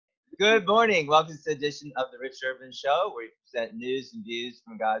Good morning. Welcome to this edition of the Rich Urban Show, where we present news and views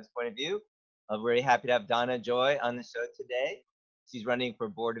from God's point of view. We're very happy to have Donna Joy on the show today. She's running for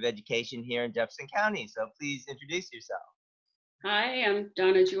Board of Education here in Jefferson County. So please introduce yourself. Hi, I'm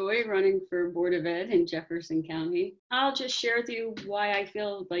Donna Joy, running for Board of Ed in Jefferson County. I'll just share with you why I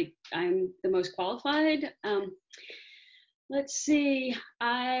feel like I'm the most qualified. Let's see,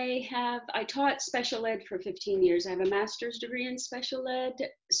 I taught special ed for 15 years. I have a master's degree in special ed.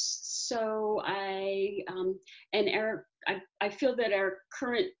 So I feel that our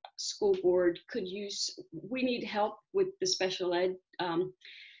current school board we need help with the special ed,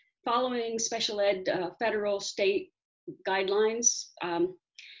 following special ed federal, state guidelines.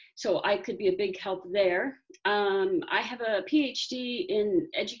 So I could be a big help there. I have a PhD in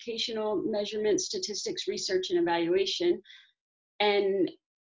educational measurement, statistics, research, and evaluation. And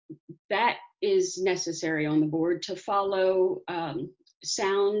that is necessary on the board to follow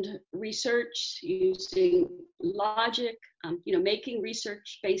sound research using logic, making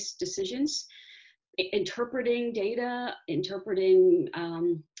research-based decisions, interpreting data, interpreting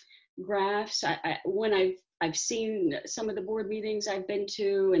graphs. When I've seen some of the board meetings I've been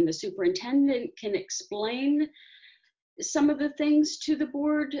to, and the superintendent can explain some of the things to the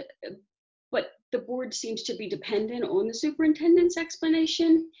board, but the board seems to be dependent on the superintendent's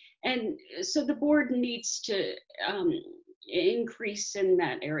explanation. And so the board needs to increase in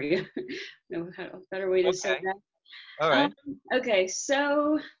that area. No, a better way to say that. All right. Okay,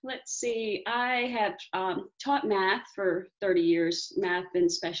 so let's see. I have taught math for 30 years, math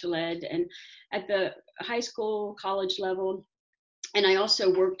and special ed, and at the high school, college level. And I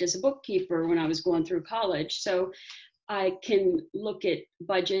also worked as a bookkeeper when I was going through college. So I can look at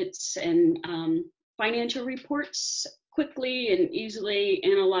budgets and financial reports quickly and easily,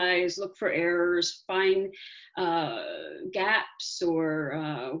 analyze, look for errors, find gaps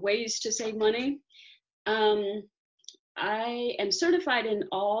or ways to save money. I am certified in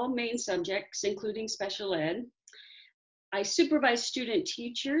all main subjects, including special ed. I supervise student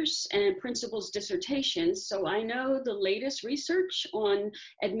teachers and principals' dissertations, so I know the latest research on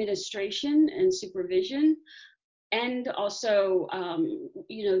administration and supervision, and also,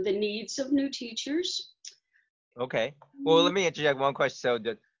 the needs of new teachers. Okay. Well, let me interject one question.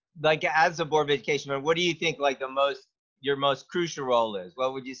 So, like, as a Board of Education member, what do you think, like, your most crucial role is?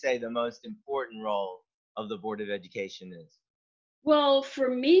 What would you say the most important role of the Board of Education is? Well, for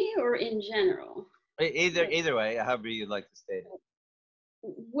me or in general? Either way, however you'd like to state it.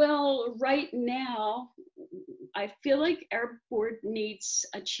 Well, right now, I feel like our board needs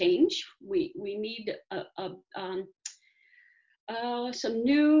a change. We need some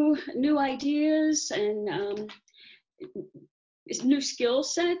new ideas and new skill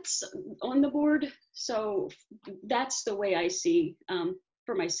sets on the board. So that's the way I see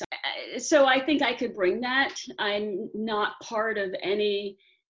for myself. So I think I could bring that. I'm not part of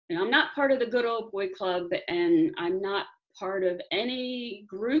I'm not part of the good old boy club, and I'm not part of any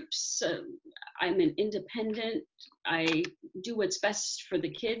groups. I'm an independent. I do what's best for the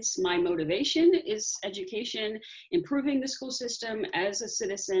kids. My motivation is education, improving the school system. As a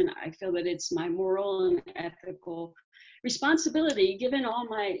citizen, I feel that it's my moral and ethical responsibility, given all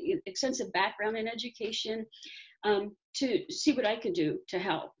my extensive background in education, to see what I could do to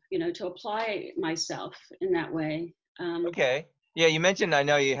help, to apply myself in that way. Okay. Yeah, you mentioned, I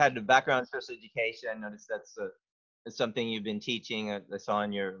know you had a background in special education. I noticed that's something you've been teaching. I saw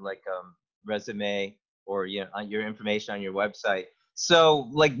on your resume or on your information on your website. So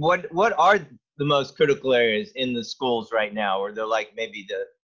like what are the most critical areas in the schools right now? Or they're like maybe the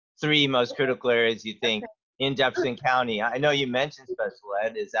three most critical areas you think in Jefferson County? I know you mentioned special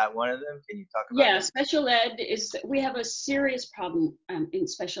ed. Is that one of them? Can you talk about Yeah, that? special ed we have a serious problem in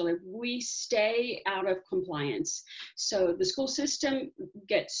special ed. We stay out of compliance. So the school system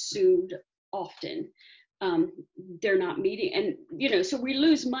gets sued often. They're not meeting, and so we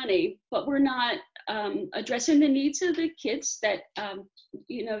lose money, but we're not addressing the needs of the kids that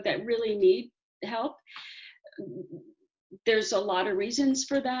that really need help. There's a lot of reasons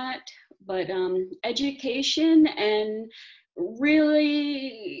for that, but education and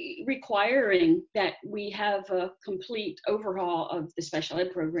really requiring that we have a complete overhaul of the special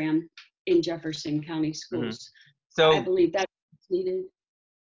ed program in Jefferson County Hmm. schools. I So, believe that's needed.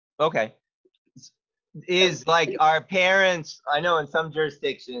 okay. So, Is like our parents, I know in some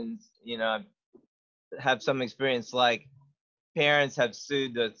jurisdictions, have some experience like parents have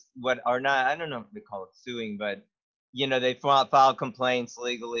sued what are not, I don't know if they call it suing, but they filed complaints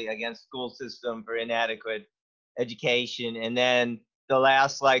legally against school system for inadequate education, and then they'll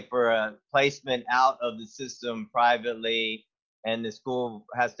ask like for a placement out of the system privately, and the school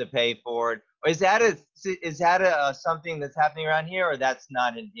has to pay for it. Or is that something that's happening around here, or that's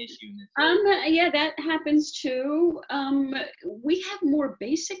not an issue in this area? Yeah, that happens too. We have more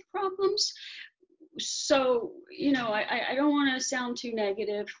basic problems. So, I don't want to sound too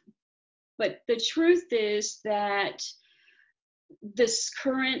negative, but the truth is that this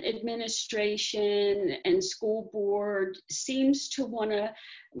current administration and school board seems to want to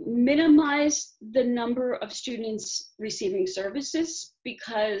minimize the number of students receiving services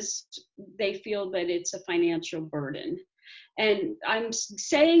because they feel that it's a financial burden. And I'm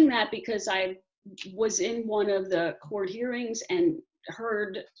saying that because I was in one of the court hearings and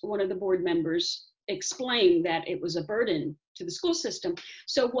heard one of the board members explain that it was a burden to the school system.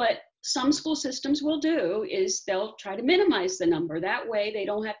 So what some school systems will do is they'll try to minimize the number. That way they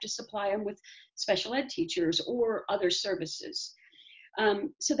don't have to supply them with special ed teachers or other services.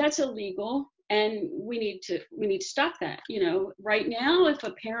 So that's illegal, and we need to stop that. Right now, if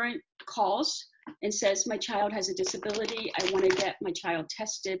a parent calls and says my child has a disability, I want to get my child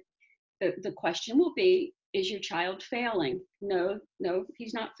tested, the question will be, is your child failing? No,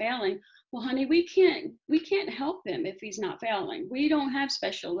 he's not failing. Well, honey, we can't help him if he's not failing. We don't have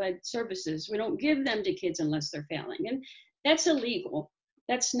special ed services. We don't give them to kids unless they're failing. And that's illegal.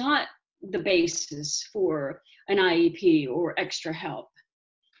 That's not the basis for an IEP or extra help.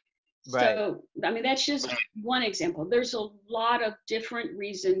 Right. So, I mean, that's just one example. There's a lot of different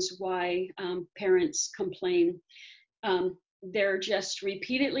reasons why parents complain. They're just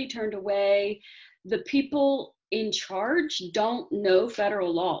repeatedly turned away. The people in charge don't know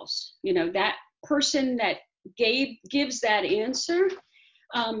federal laws. That person that gives that answer,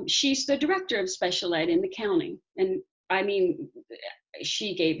 she's the director of special ed in the county. And I mean,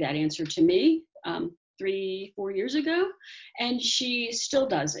 she gave that answer to me 3-4 years ago, and she still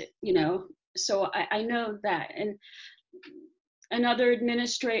does it. So I know that. And another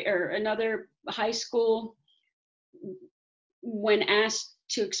administrator, another high school, when asked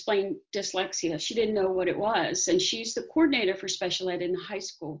to explain dyslexia, she didn't know what it was, and she's the coordinator for special ed in the high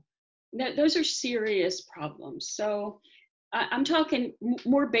school. Those are serious problems. So I'm talking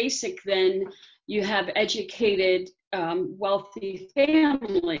more basic than you have educated, wealthy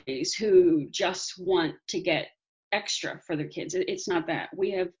families who just want to get extra for their kids. It's not that.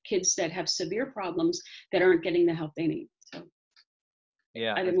 We have kids that have severe problems that aren't getting the help they need. So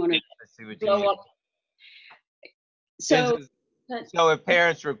Yeah, I didn't want to I see what you blow mean. up. Is So, but, So if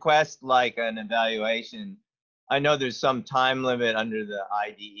parents request like an evaluation, I know there's some time limit under the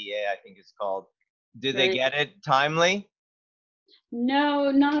IDEA, I think it's called. Do they right. get it timely?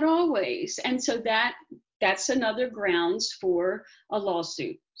 No, not always. And so that's another grounds for a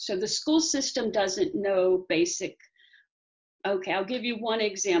lawsuit. So the school system doesn't know basic. Okay, I'll give you one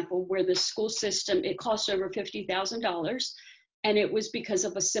example where the school system, it cost over $50,000, and it was because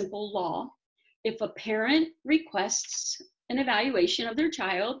of a simple law. If a parent requests an evaluation of their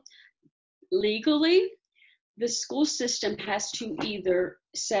child, legally, the school system has to either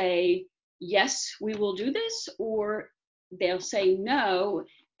say, yes, we will do this, or they'll say no,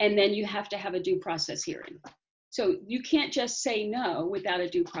 and then you have to have a due process hearing. So you can't just say no without a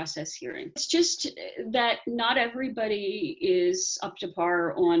due process hearing. It's just that not everybody is up to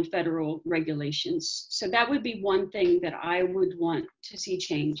par on federal regulations. So that would be one thing that I would want to see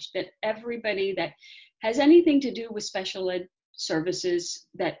changed, that everybody that has anything to do with special ed services,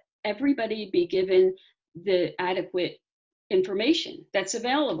 that everybody be given the adequate information that's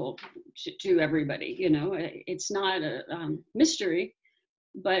available to everybody. It's not a mystery,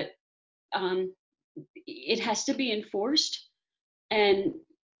 but it has to be enforced. And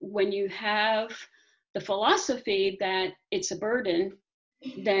when you have the philosophy that it's a burden,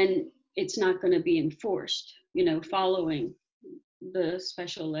 then it's not going to be enforced, following the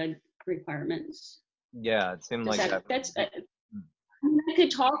special ed requirements. Yeah, it seemed Does like that, that. that's, I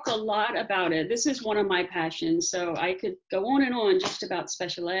could talk a lot about it. This is one of my passions. So I could go on and on just about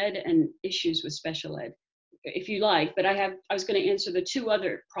special ed and issues with special ed if you like, but I was going to answer the two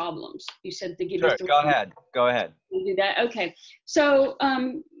other problems. You said to give you Sure, three. go ahead. Go ahead. Do that. Okay. So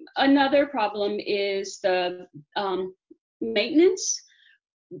another problem is the maintenance.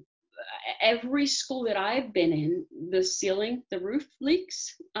 Every school that I've been in, the roof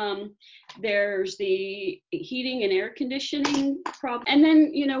leaks. There's the heating and air conditioning problem. And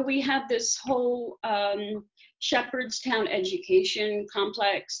then, we have this whole Shepherdstown education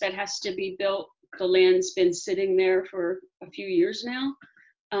complex that has to be built. The land's been sitting there for a few years now.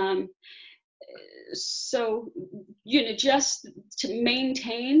 So, just to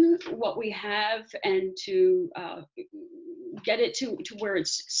maintain what we have and to get it to where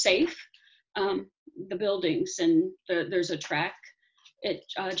it's safe um, the buildings, and there's a track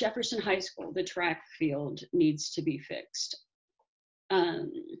at Jefferson High School. The track field needs to be fixed.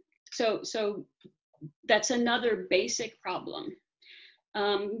 Um, so that's another basic problem.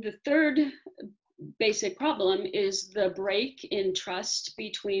 The third basic problem is the break in trust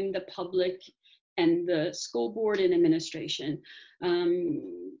between the public and the school board and administration.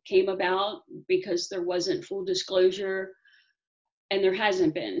 Came about because there wasn't full disclosure, and there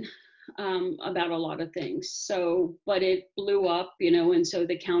hasn't been, about a lot of things. So, but it blew up, and so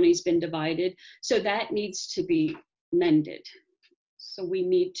the county's been divided. So that needs to be mended. So we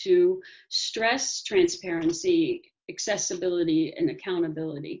need to stress transparency, accessibility, and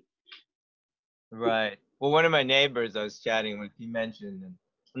accountability. Right. Well, one of my neighbors I was chatting with, he mentioned, and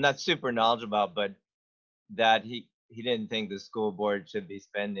I'm not super knowledgeable about, but that he didn't think the school board should be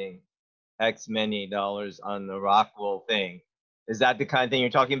spending X many dollars on the Rockwell thing. Is that the kind of thing you're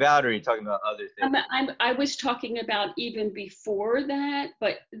talking about, or are you talking about other things? I was talking about even before that,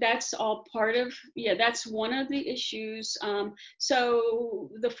 but that's all part of, yeah, that's one of the issues. So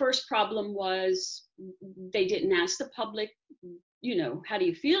the first problem was they didn't ask the public, how do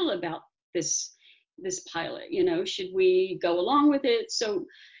you feel about this this pilot? Should we go along with it? So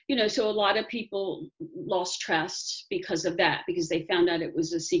a lot of people lost trust because of that, because they found out it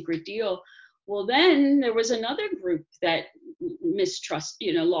was a secret deal. Well, then there was another group that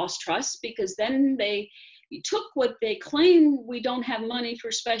lost trust, because then they took what they claim, we don't have money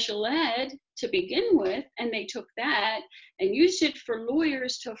for special ed to begin with, and they took that and used it for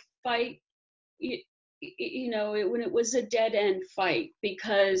lawyers to fight, when it was a dead end fight,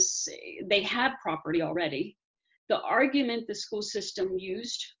 because they had property already. The argument the school system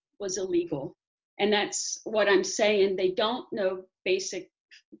used was illegal. And that's what I'm saying. They don't know basic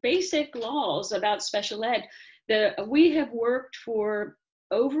laws about special ed. We have worked for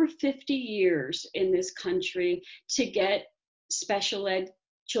over 50 years in this country to get special ed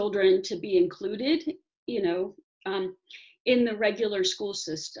children to be included, you know, um, in the regular school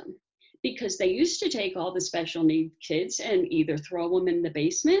system, because they used to take all the special need kids and either throw them in the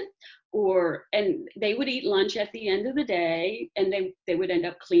basement, and they would eat lunch at the end of the day, and they would end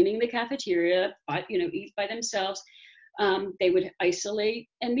up cleaning the cafeteria, eat by themselves. They would isolate,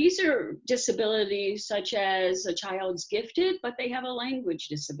 and these are disabilities such as a child's gifted, but they have a language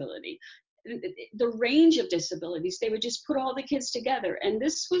disability. The range of disabilities, they would just put all the kids together, and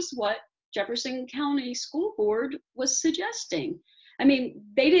this was what Jefferson County School Board was suggesting. I mean,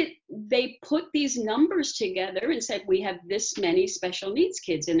 they put these numbers together and said, we have this many special needs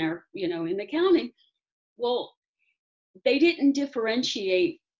kids in in the county. Well, they didn't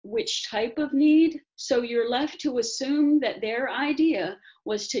differentiate which type of need. So you're left to assume that their idea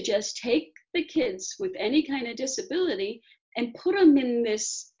was to just take the kids with any kind of disability and put them in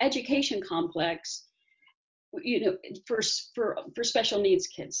this education complex, for special needs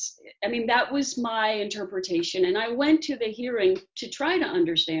kids. I mean, that was my interpretation. And I went to the hearing to try to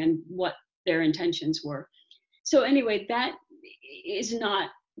understand what their intentions were. So anyway,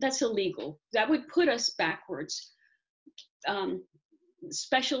 that's illegal. That would put us backwards. um,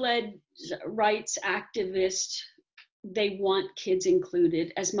 Special ed rights activists, they want kids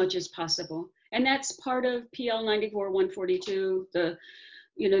included as much as possible, and that's part of PL 94-142, the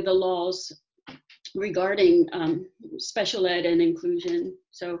laws regarding special ed and inclusion.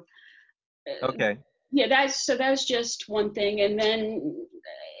 So Okay. yeah, that's just one thing. And then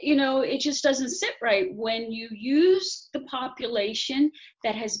it just doesn't sit right when you use the population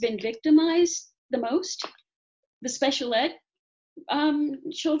that has been victimized the most, the special ed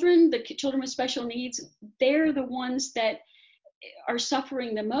children, the children with special needs. They're the ones that are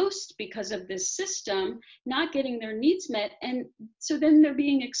suffering the most because of this system not getting their needs met, and so then they're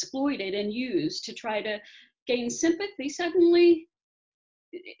being exploited and used to try to gain sympathy. Suddenly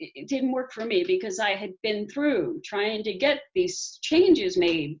it didn't work for me, because I had been through trying to get these changes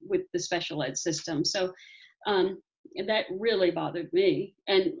made with the special ed system. So um, that really bothered me,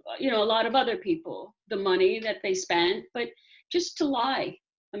 and a lot of other people, the money that they spent, but just to lie.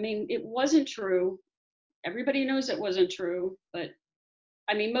 I mean, it wasn't true. Everybody knows it wasn't true, but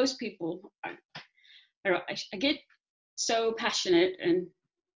I mean, most people, I get so passionate, and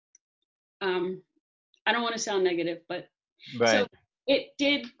I don't want to sound negative, but so Right. it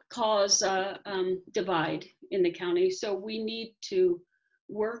did cause a divide in the county. So we need to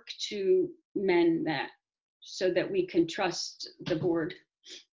work to mend that so that we can trust the board.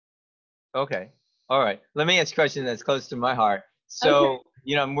 Okay. All right. Let me ask a question that's close to my heart. Okay. So,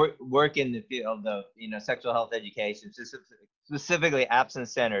 I'm work in the field of, sexual health education, specifically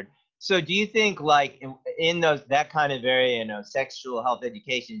absence centered. So, do you think, like, in those that kind of area, sexual health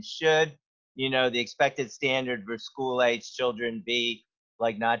education should the expected standard for school age children be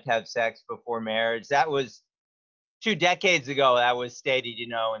like not to have sex before marriage. That was 2 decades ago. That was stated, in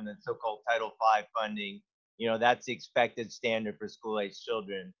the so-called Title V funding. That's the expected standard for school age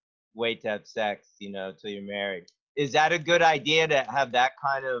children. Wait to have sex, till you're married. Is that a good idea to have that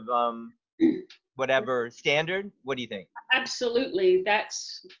kind of whatever standard? What do you think? Absolutely.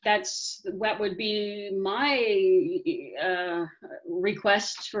 That's what would be my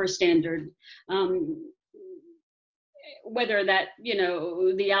request for a standard. Um, Whether that,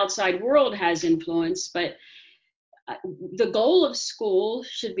 the outside world has influence, but the goal of school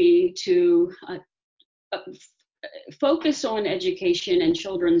should be to uh, focus on education and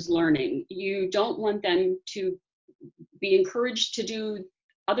children's learning. You don't want them to be encouraged to do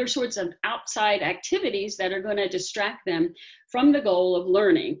other sorts of outside activities that are going to distract them from the goal of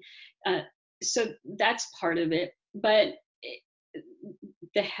learning. Uh, so that's part of it. But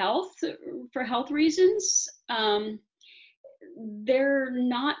the health, for health reasons, they're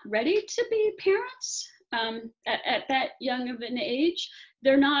not ready to be parents at that young of an age.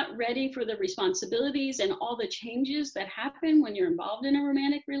 They're not ready for the responsibilities and all the changes that happen when you're involved in a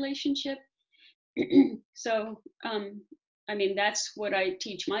romantic relationship. So, I mean, that's what I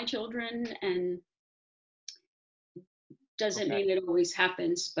teach my children, and doesn't Okay. mean it always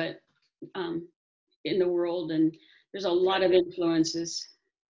happens, but um, in the world, and there's a Yeah, lot of influences.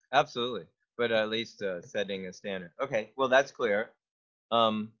 absolutely. But at least setting a standard. Okay. Well, that's clear.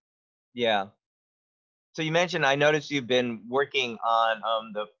 Um, yeah. So you mentioned, I noticed you've been working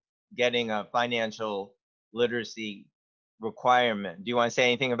on the getting a financial literacy requirement. Do you want to say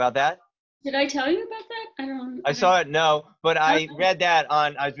anything about that? Did I tell you about that? I don't. I saw it, no, but I read that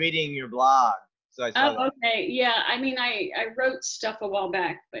I was reading your blog, so I saw Oh, that. okay. Yeah. I mean, I wrote stuff a while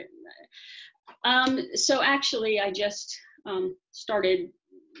back, but so actually, I just started.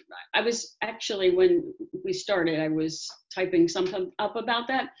 I was actually, when we started, I was typing something up about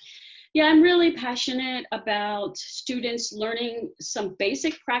that. Yeah, I'm really passionate about students learning some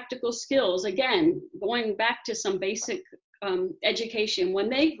basic practical skills. Again, going back to some basic education. When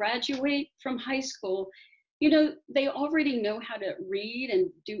they graduate from high school, they already know how to read and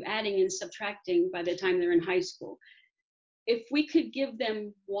do adding and subtracting by the time they're in high school. If we could give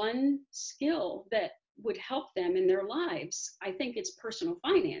them one skill that would help them in their lives, I think it's personal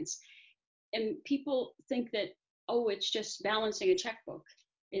finance. And people think that, oh, it's just balancing a checkbook.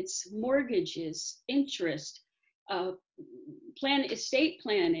 It's mortgages, interest, uh, estate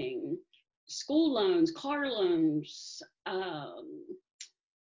planning, school loans, car loans,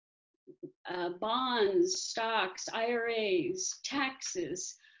 bonds, stocks, IRAs,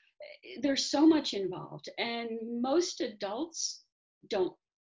 taxes. There's so much involved, and most adults don't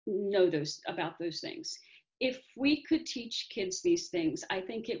know those things. If we could teach kids these things, I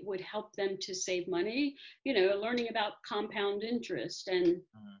think it would help them to save money. Learning about compound interest and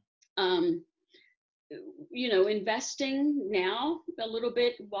Mhm. um, investing now a little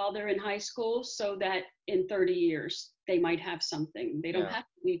bit while they're in high school, so that in 30 years they might have something. They don't Yeah, have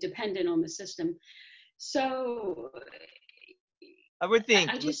to be dependent on the system. So I would I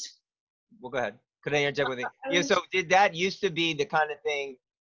think. just Well, go ahead. Could I interject with it? I Yeah. So was did that used to be the kind of thing?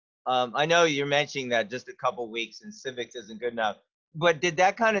 I know you're mentioning that just a couple weeks in civics isn't good enough, but did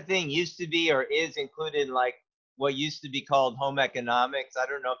that kind of thing used to be or is included in like what used to be called home economics? I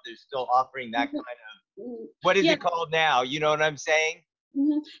don't know if they're still offering that kind of. What is yeah. it called now? You know what I'm saying?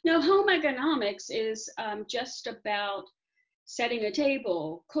 No, home economics is just about setting a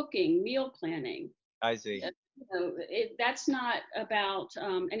table, cooking, meal planning. I see. That's not about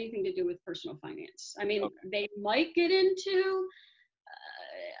anything to do with personal finance. I mean, Okay. they might get into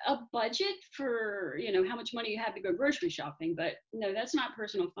a budget for how much money you have to go grocery shopping, but no, that's not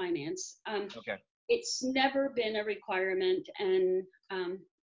personal finance. Okay. It's never been a requirement, and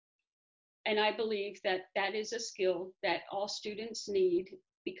I believe that that is a skill that all students need,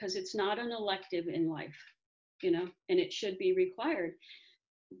 because it's not an elective in life, and it should be required.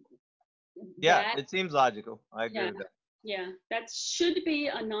 Yeah, That, it seems logical. I agree yeah, with that. yeah, that should be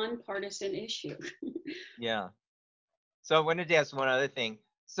a nonpartisan issue. Yeah. So I wanted to ask one other thing.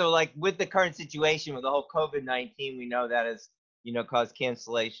 So, like with the current situation with the whole COVID-19, we know that has, caused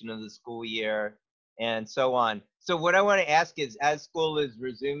cancellation of the school year and so on. So, what I want to ask is, as school is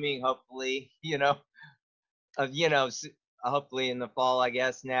resuming, hopefully, uh, you know, hopefully in the fall, I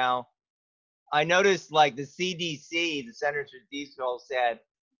guess now, I noticed like the CDC, the Centers for Disease Control, said,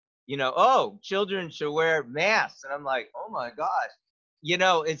 oh, children should wear masks, and I'm like, oh my gosh,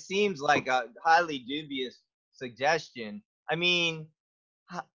 it seems like a highly dubious suggestion. I mean,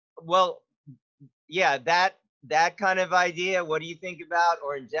 well, yeah, that. that kind of idea? What do you think about,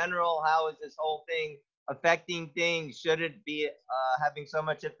 or in general, how is this whole thing affecting things? Should it be having so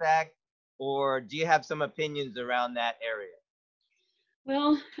much effect, or do you have some opinions around that area?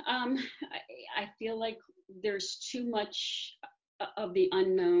 Well, I feel like there's too much of the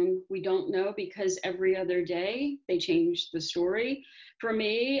unknown. We don't know because every other day they change the story. For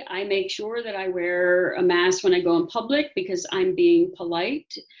me, I make sure that I wear a mask when I go in public because I'm being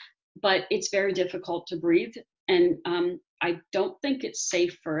polite, but it's very difficult to breathe. And I don't think it's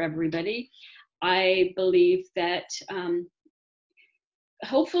safe for everybody. I believe that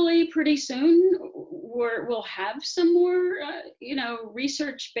hopefully pretty soon we'll have some more,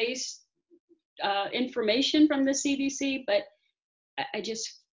 research-based information from the CDC, but I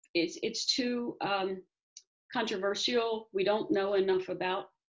just it's too controversial. We don't know enough about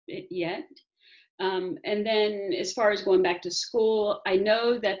it yet. And then as far as going back to school, I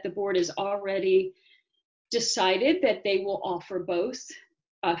know that the board has already decided that they will offer both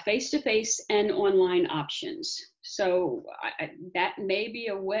face-to-face and online options. So that may be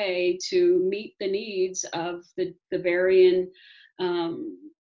a way to meet the needs of the varying um,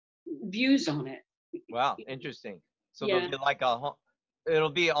 views on it. Wow, interesting. So there'll Yeah. be like it'll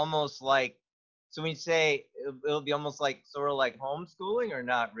be almost like, so when you say it'll be almost like sort of like homeschooling, or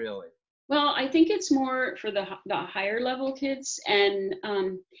not really? Well, I think it's more for the higher level kids, and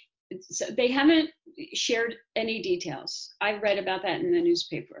they haven't shared any details. I read about that in the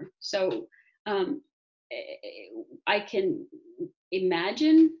newspaper, so um, I can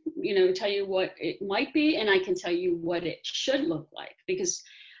imagine, tell you what it might be, and I can tell you what it should look like because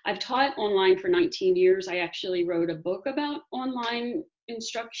I've taught online for 19 years. I actually wrote a book about online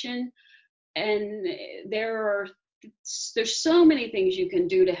instruction, and there are there's so many things you can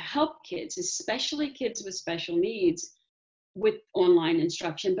do to help kids, especially kids with special needs, with online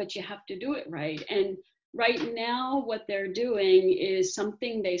instruction, but you have to do it right. And right now what they're doing is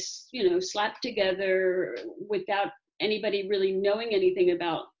something they slap together without anybody really knowing anything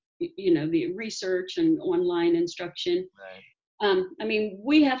about the research and online instruction. Right. I mean,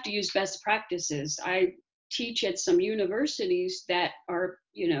 we have to use best practices. I teach at some universities that are,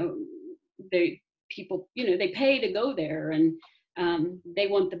 they people, they pay to go there, and they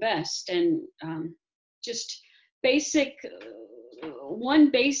want the best. And just basic, one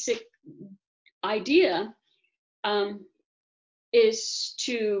basic idea um, is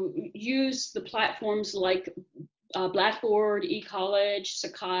to use the platforms like Blackboard, eCollege,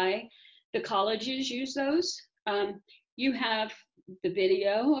 Sakai. The colleges use those. You have the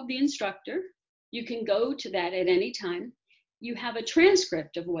video of the instructor. You can go to that at any time. You have a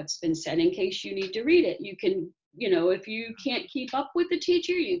transcript of what's been said in case you need to read it. You can, if you can't keep up with the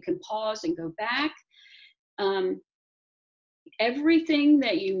teacher, you can pause and go back. Um, Everything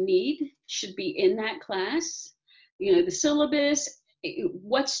that you need should be in that class. The syllabus,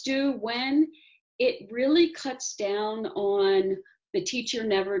 what's due when. It really cuts down on the teacher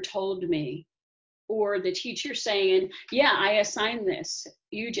never told me, or the teacher saying, yeah, I assigned this,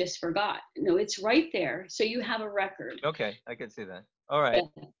 you just forgot. No, it's right there, so you have a record. Okay, I can see that. All right.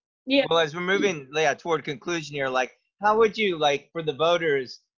 Yeah. Yeah. Well, as we're moving, yeah, toward conclusion here, like, how would you, like, for the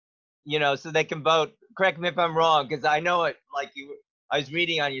voters, so they can vote? Correct me if I'm wrong, because I know it. Like I was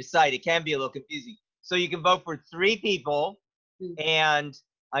reading on your site, it can be a little confusing. So you can vote for three people, and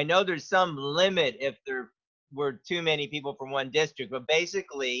I know there's some limit if there were too many people from one district, but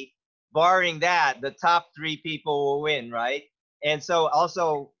basically, barring that, the top three people will win, right? And so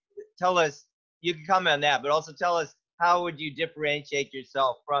also tell us, you can comment on that, but also tell us, how would you differentiate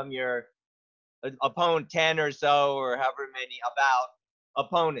yourself from your opponent, 10 or so, or however many about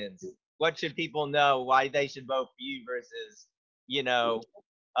opponents? What should people know why they should vote for you versus, you know,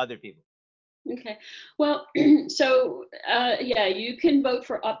 other people? Okay. Well, so yeah, you can vote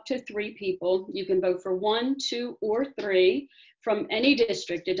for up to three people. You can vote for one, two, or three from any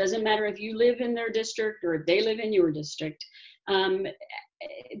district. It doesn't matter if you live in their district or if they live in your district. Um,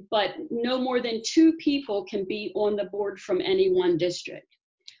 but no more than two people can be on the board from any one district.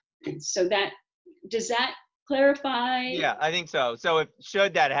 So does that clarify? Yeah, I think so. So if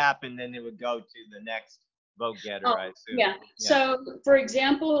should that happen, then it would go to the next vote getter, Oh, I assume. yeah. Yeah. So, for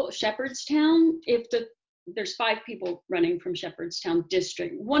example, Shepherdstown, if there's five people running from Shepherdstown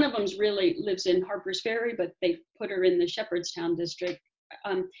district. One of them's really lives in Harpers Ferry, but they put her in the Shepherdstown district,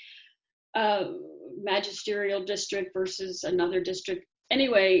 um, uh, magisterial district versus another district.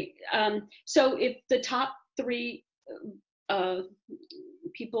 Anyway, so if the top three uh,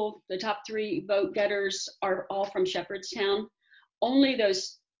 people, the top three vote getters are all from Shepherdstown, only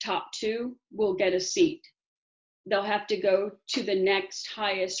those top two will get a seat. They'll have to go to the next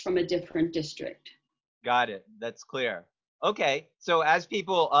highest from a different district. Got it. That's clear. Okay. So as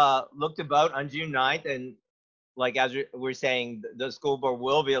people look to vote on June 9th, and like as we're saying, the school board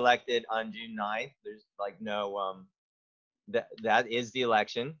will be elected on June 9th. There's like no that is the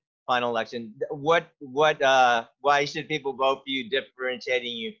election, final election. Why should people vote for you,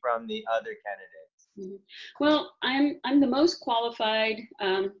 differentiating you from the other candidates? Mhm. Well, I'm the most qualified.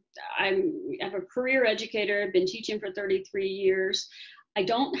 I'm a career educator. I've been teaching for 33 years. I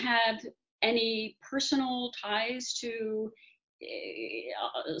don't have any personal ties to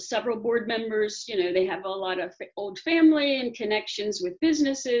several board members. You know, they have a lot of old family and connections with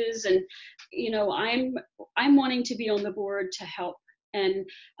businesses, and you know, I'm wanting to be on the board to help. And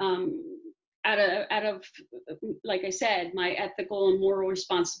um, out of like I said, my ethical and moral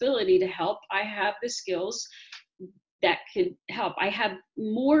responsibility to help, I have the skills that could help. I have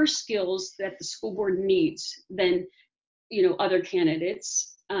more skills that the school board needs than other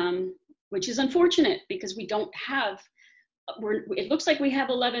candidates, which is unfortunate because we don't have. It looks like we have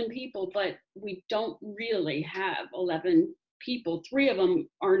 11 people, but we don't really have 11 people. Three of them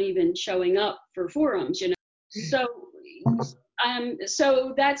aren't even showing up for forums. So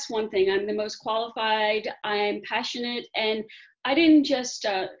so that's one thing. I'm the most qualified. I'm passionate, and I didn't just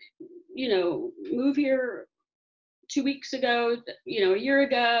move here 2 weeks ago, a year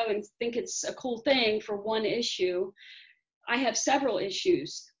ago, and think it's a cool thing for one issue. I have several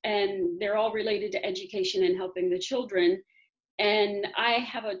issues, and they're all related to education and helping the children. And I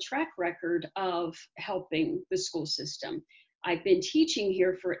have a track record of helping the school system. I've been teaching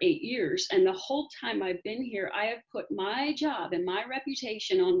here for 8 years, and the whole time I've been here, I have put my job and my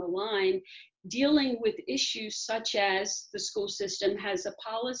reputation on the line dealing with issues such as the school system has a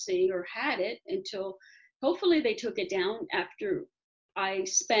policy, or had it until hopefully they took it down after I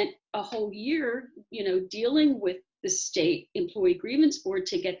spent a whole year, dealing with the state employee grievance board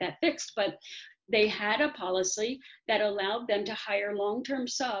to get that fixed. But they had a policy that allowed them to hire long-term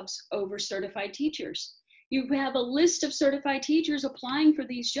subs over certified teachers. You have a list of certified teachers applying for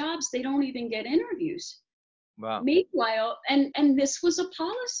these jobs. They don't even get interviews. Wow. Meanwhile, and this was a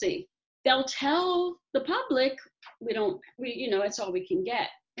policy. They'll tell the public, it's all we can get.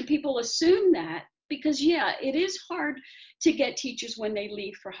 And people assume that because, yeah, it is hard to get teachers when they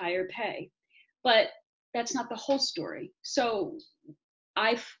leave for higher pay. But that's not the whole story. So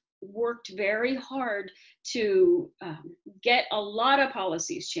I've worked very hard to get a lot of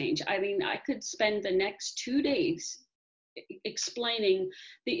policies changed. I mean, I could spend the next 2 days explaining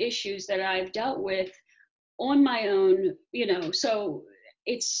the issues that I've dealt with on my own. So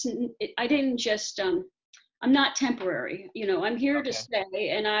I didn't just, I'm not temporary. I'm here to Okay. stay,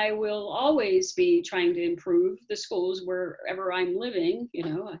 and I will always be trying to improve the schools wherever I'm living,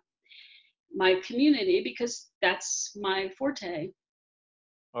 my community, because that's my forte.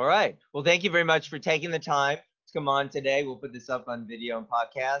 All right. Well, thank you very much for taking the time to come on today. We'll put this up on video and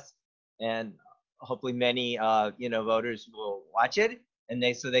podcast, and hopefully many voters will watch it, and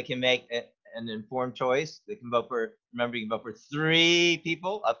they can make an informed choice. They can vote for. Remember, you can vote for three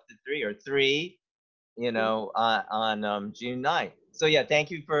people, up to three or three. On June 9th. So yeah,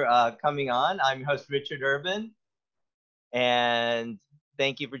 thank you for coming on. I'm your host Richard Urban, and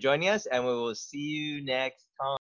thank you for joining us. And we will see you next time.